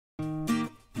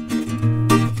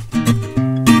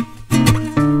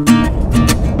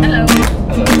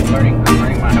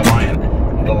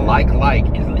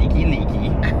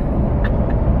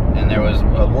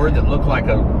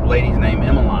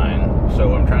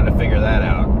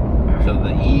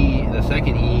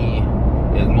second E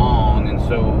is long, and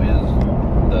so is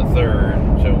the third.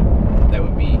 So that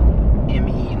would be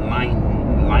Emmy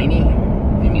Liney.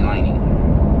 Emmy Liney.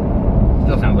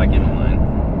 Still sounds like Emmy Line.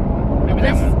 Maybe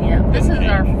this, that one. Yeah, this is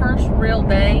our first real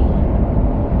day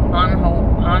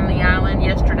on the island.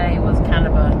 Yesterday was kind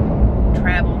of a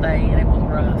travel day, and it was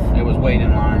rough. It was wait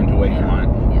in line to wait in line.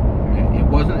 It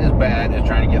wasn't as bad as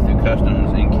trying to get through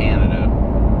customs in Canada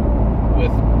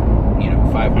with,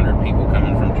 500 people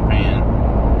coming from Japan.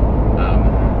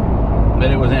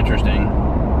 But it was interesting.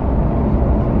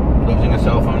 Losing a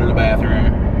cell phone in the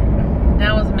bathroom.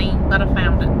 That was me, but I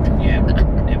found it. Yeah.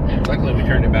 Luckily we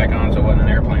turned it back on so it wasn't in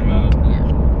airplane mode. Yeah.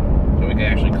 So we could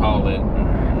actually call it,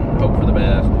 hope for the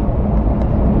best.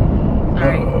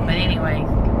 Alright, but anyway.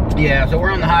 Yeah, so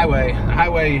we're on the highway. The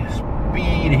highway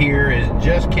speed here is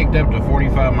just kicked up to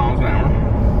 45 miles an hour.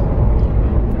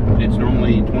 It's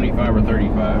normally 25 or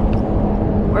 35.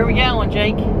 Where are we going,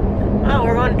 Jake? Oh,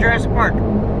 we're going to Jurassic Park. We're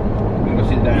going to go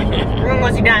see the dinosaurs. We're going to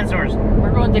go see dinosaurs.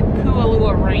 We're going to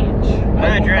Kualoa Ranch.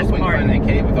 Jurassic Park. Find that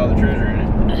cave with all the treasure in it.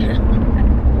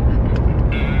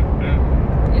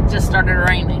 It just started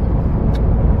raining.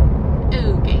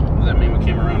 Okay. Does that mean we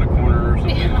came around a corner or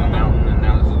something on a mountain, and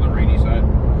now this is the rainy side?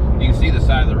 You can see the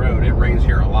side of the road. It rains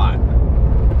here a lot.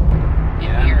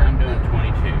 Yeah, Here. I'm doing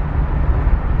 22.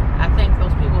 I think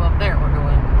those people up there were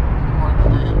doing more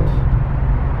than that.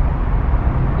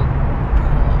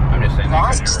 I'm just saying.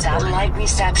 Lost satellite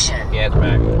reception. Yeah, it's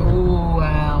back. Oh,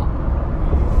 wow.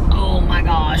 Oh my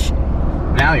gosh.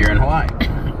 Now you're in Hawaii.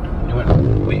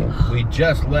 We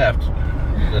just left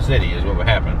the city is what would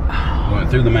happen. We went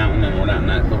through the mountain and we're not in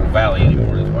that little valley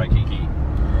anymore. It's Waikiki.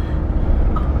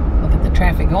 Look at the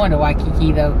traffic going to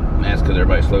Waikiki, though. And that's because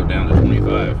everybody slowed down to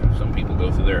 25. Some people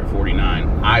go through there at 49.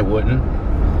 I wouldn't,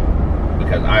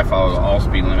 because I follow all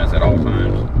speed limits at all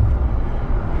times.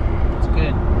 It's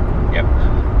good. Yep.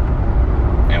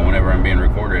 And whenever I'm being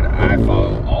recorded, I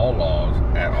follow all laws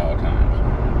at all times.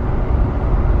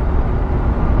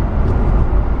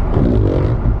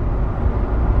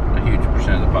 A huge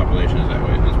percent of the population is that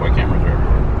way. That's why cameras are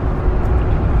everywhere.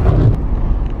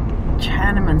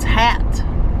 Chinaman's hat.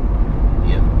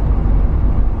 Yep.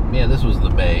 Yeah, this was the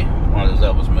bay. One of those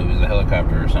Elvis movies, a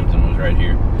helicopter or something was right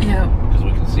here. Yeah. Because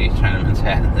we could see Chinaman's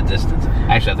hat in the distance.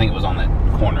 Actually, I think it was on that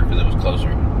corner because it was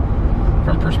closer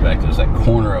from perspective. It's that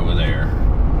corner over there.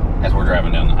 As we're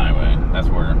driving down the highway. That's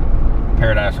where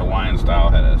Paradise Hawaiian Style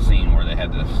had a scene where they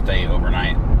had to stay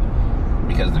overnight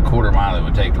because the quarter mile it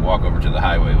would take to walk over to the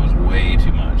highway was way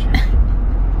too much.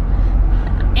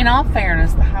 In all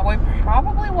fairness, the highway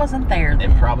probably wasn't there then.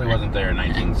 It probably wasn't there in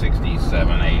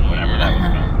 1967, 8, whenever that was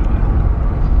filmed.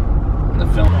 The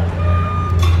film.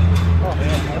 Oh,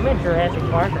 yeah. I'm in Jurassic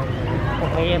Park.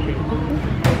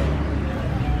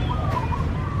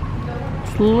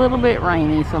 It's a little bit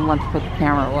rainy, so I'm going to put the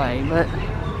camera away, but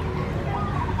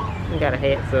I got a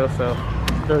hat, so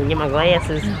doesn't get my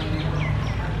glasses.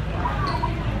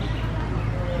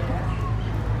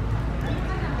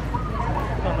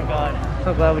 Oh my god.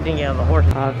 So glad we didn't get on the horse.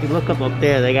 If you look up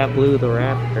there, they got Blue the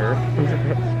Raptor.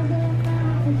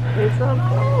 It's so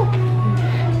cool.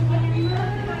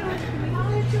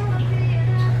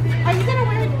 Are you gonna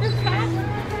wear this hat?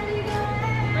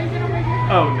 Are you gonna wear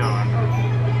this? Oh no, I'm not.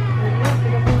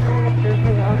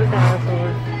 All the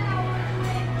dinosaurs.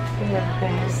 They have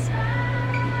things.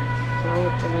 So I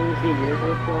mean, you see yours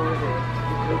look forward.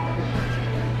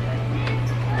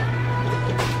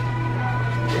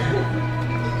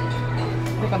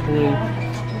 Look at Blue.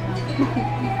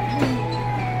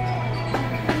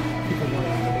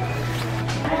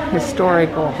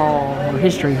 historical hall or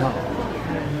history hall.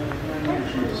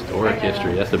 Historic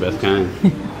history, that's the best kind.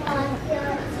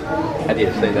 How do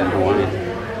you say that in Hawaiian?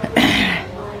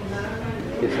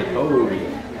 It's an oh.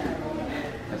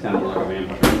 That sounds like a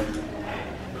vampire.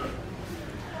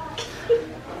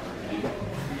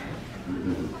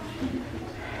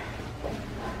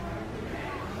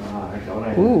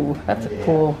 Ooh, that's a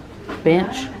cool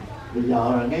bench. Bây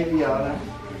giờ là ngay bây giờ nè,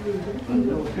 mình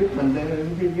lúc trước mình đang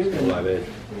đứng phía dưới này. Lại bên.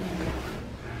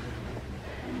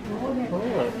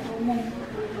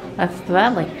 That's the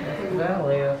valley.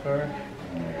 Valley, that's where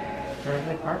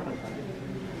the carpet.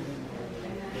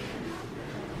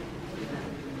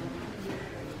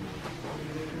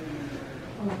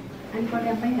 Anh có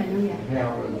đem mấy hình không vậy?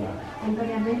 Theo rồi nè. Anh có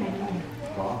đem mấy hình không?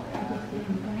 Có.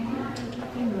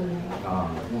 Cái người này.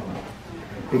 Đúng rồi.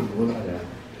 Kinh của nó là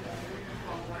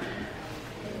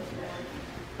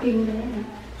Kinh đấy hả?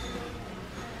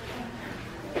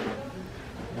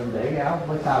 mình để cái áo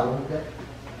mới sao cũng chết.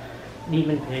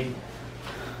 Demon pig.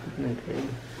 Demon pig.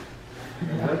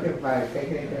 Nhớ cái vài cái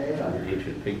là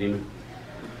Ancient pig demon.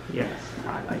 Yes,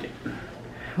 I like it.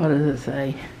 What does it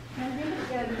say?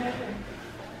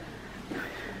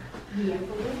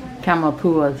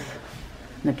 Kamapua's.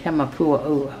 The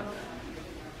Hakipu'u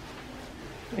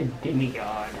A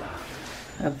demigod.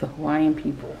 of the Hawaiian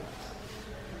people.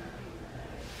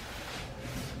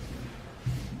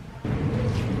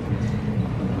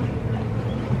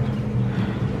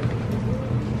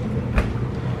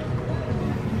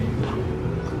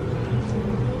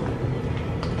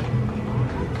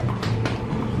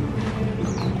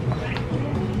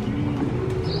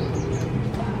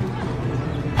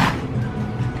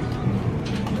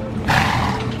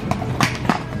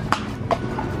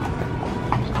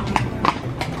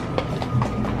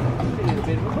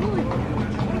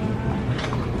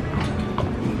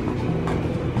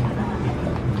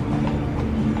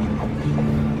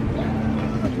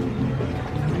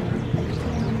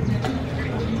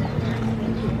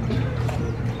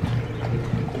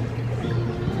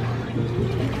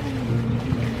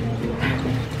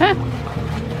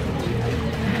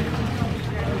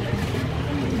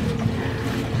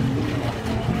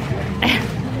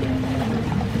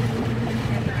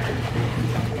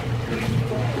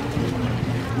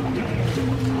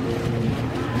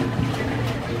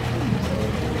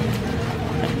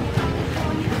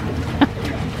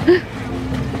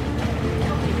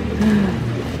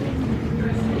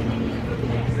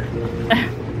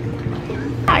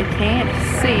 I can't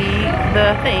see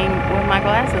the thing with my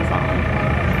glasses on.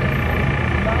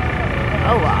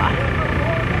 Oh,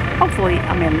 hopefully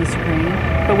I'm in the screen.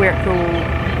 But we're at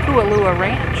Kualoa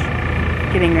Ranch,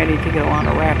 getting ready to go on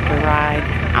a Raptor ride.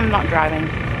 I'm not driving.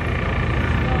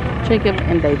 Jacob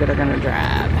and David are gonna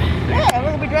drive. Yeah,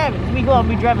 we'll be driving. We go out and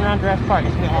be driving around Jurassic Park.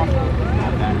 It's gonna be awesome.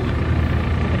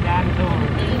 The dinosaurs.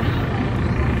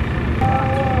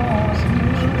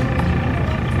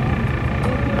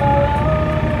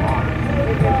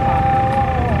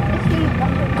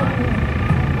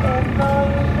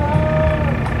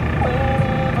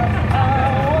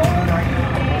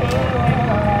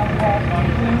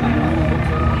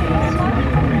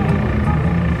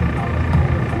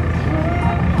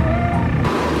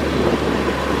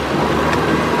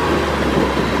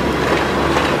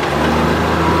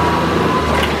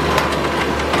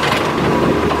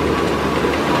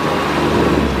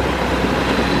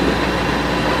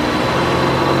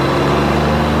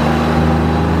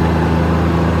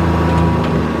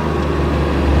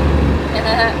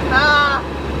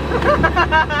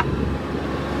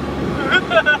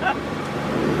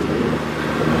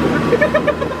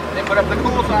 They put up the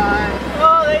cool sign.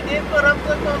 Oh, they did put up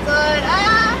the cool sign.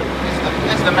 Ah!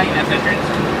 This is the maintenance entrance.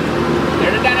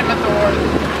 There's the dinosaurs.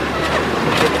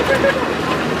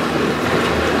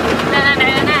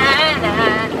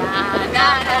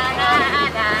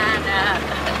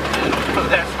 Oh,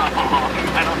 that song.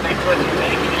 I don't think what you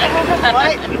think.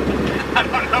 What? I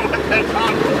don't know what that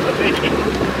song is supposed to be.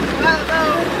 I don't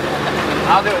know.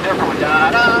 I'll do a different one.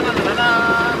 Da, da, da, da, da, da,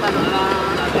 da, da, da.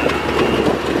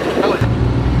 Oh,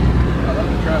 I love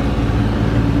the truck.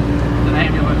 It's an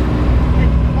ambulance.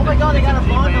 Oh my god, they got a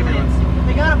font on it.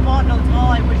 They got a font on it.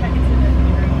 Oh, I wish I could see that.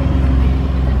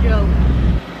 It's a joke.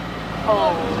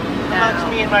 Oh, Amongst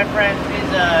me and my friends is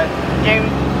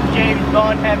James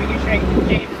Bond having a shrink,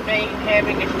 James Bain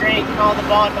having a shrink called the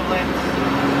Bondolins.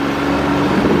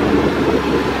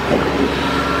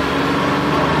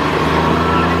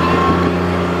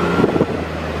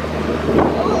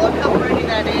 Oh, look how pretty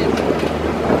that is.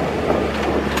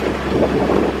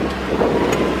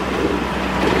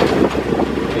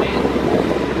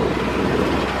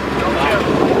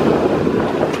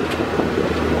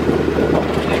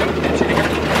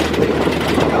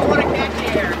 I want to catch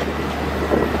air.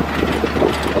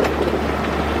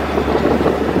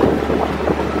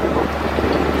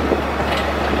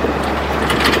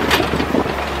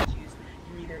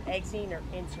 You're either exiting or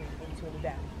entering into a new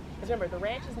valley. Because remember, the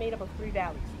ranch is made up of 3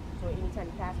 valleys. So anytime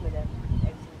you pass them, exiting or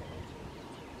entering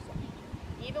into a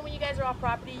new. Even when you guys are off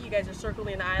property, you guys are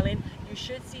circling the island, you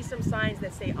should see some signs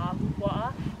that say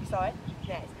Ahupu'u. You saw it?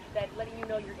 Nice. That's letting you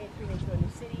know you're entering into a new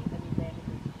city, a new land.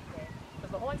 Okay?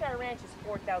 Because the whole entire ranch is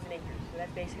 4,000 acres. So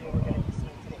that's basically what we're going to be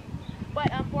seeing today.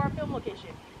 But for our film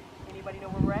location, anybody know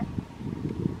where we're at?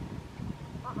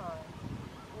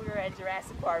 We're at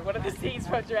Jurassic Park, one of the scenes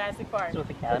from Jurassic Park. So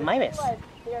they are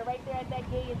right there at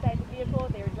that gate inside the vehicle.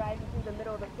 They were driving through the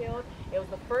middle of the field. It was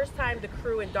the first time the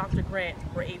crew and Dr. Grant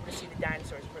were able to see the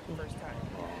dinosaurs for the first time.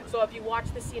 So if you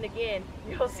watch the scene again,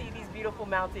 you'll see these beautiful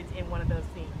mountains in one of those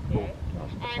scenes. Okay?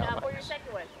 And for your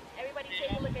second one, everybody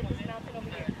take a look at this mountain over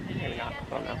here. You got this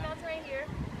mountain right here.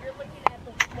 You're looking at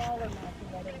the smaller mountain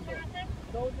right over here.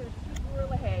 Those are 2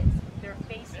 gorilla heads. They're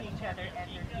they're facing each other and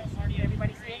they're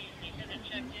everybody see it?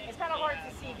 It's kind of hard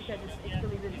to see because it's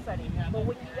really, really sunny. But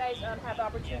when you guys have the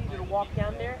opportunity to walk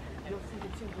down there, you'll see the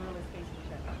two gorillas facing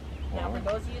each other. Now, for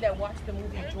those of you that watched the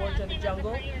movie George of the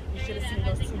Jungle, you should have seen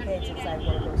those two heads inside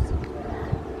one of those two.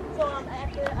 So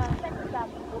at the second stop,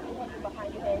 we'll be heading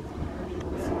behind the heads.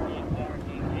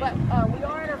 But we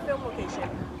are at our film location,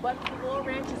 but Kualoa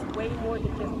Ranch is way more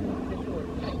than just the tour.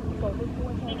 So this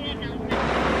tour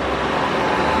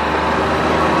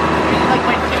Like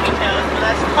my tippy toes, but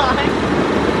that's fine.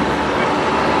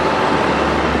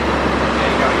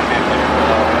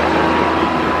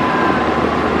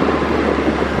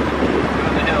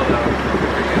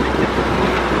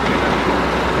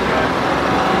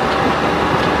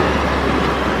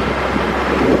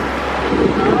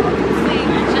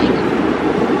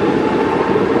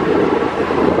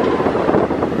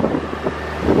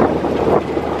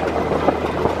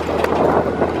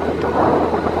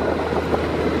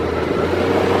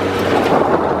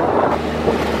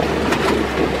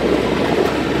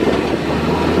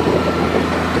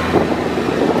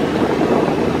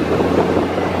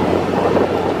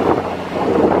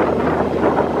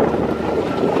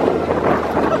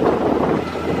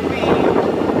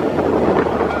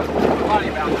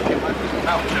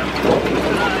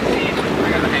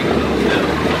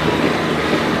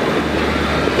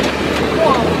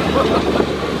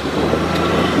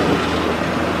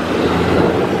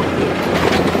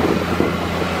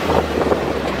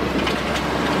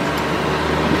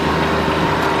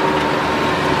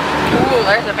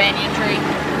 There's a banyan tree.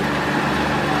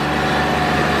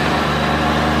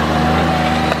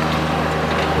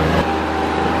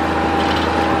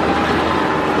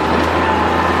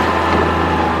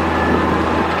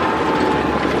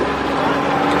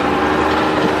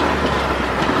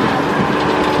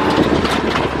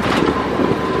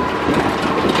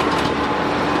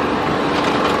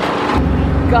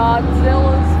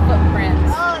 Godzilla's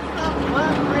footprints. Oh, it's the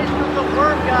footprints of the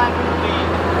work guy movie.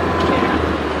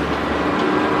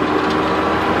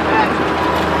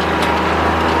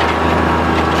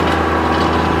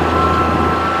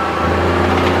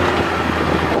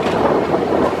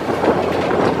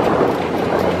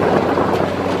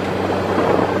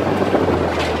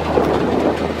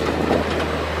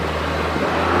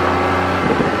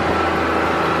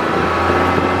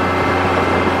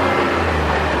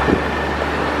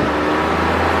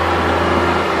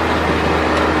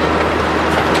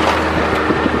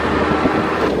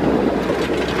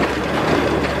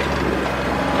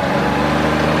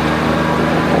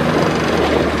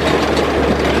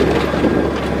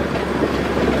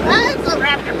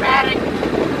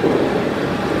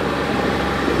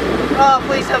 Oh,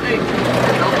 please help me.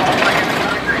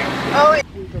 Oh, wait.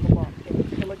 These are the bump.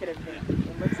 Take a look at everything.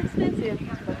 It looks expensive,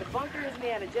 but the bunker is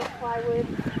made of just plywood.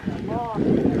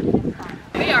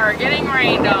 We are getting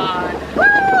rained on.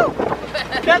 Woo!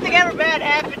 Nothing ever bad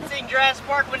happens in Jurassic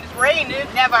Park when it's raining.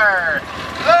 Never.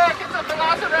 Look, it's a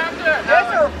velociraptor.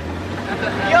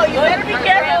 Yo, you better be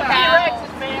careful with the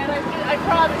T-Rexes, man. I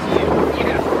promise you.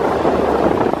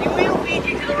 He will feed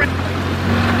you to the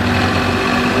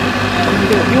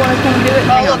You want to come do it?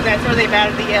 Oh, look, that's where they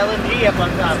mounted the LMG up on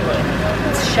top of it.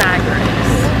 It's shy grass.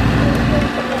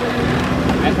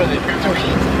 That's where they trim the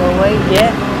weeds. Go away,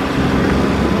 yeah.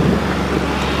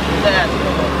 That's cool.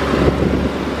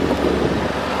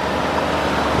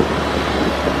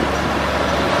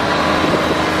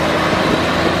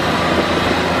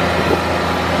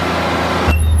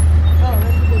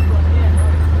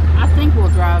 I think we'll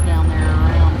drive down there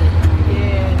around it.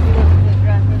 Yeah, if you look at the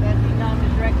Jurassic, that's the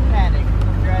non-direct paddock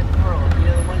from Jurassic World. You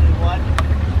know the one you watched?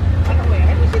 I don't know,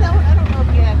 have you seen that one? I don't know if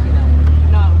you have seen that one.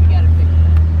 No, we gotta fix it.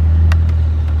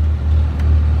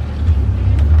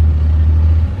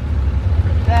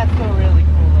 That's so really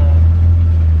cool though.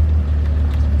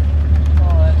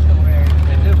 Oh, that's so rare.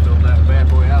 They just built that bad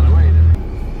boy out of the way, didn't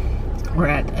they? We're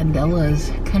at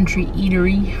Adela's Country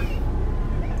Eatery.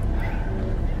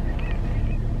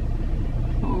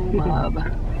 Oh, love.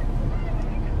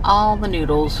 All the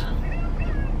noodles.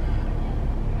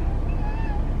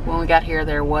 When we got here,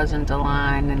 there wasn't a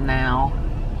line, and now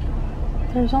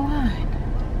there's a line.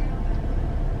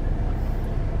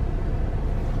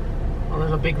 Oh,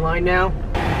 there's a big line now?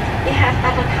 We have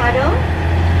avocado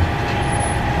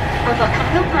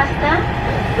pasta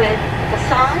with the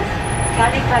sauce,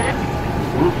 garlic butter.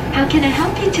 How can I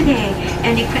help you today?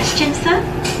 Any questions, sir?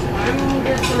 I'm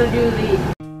just gonna do the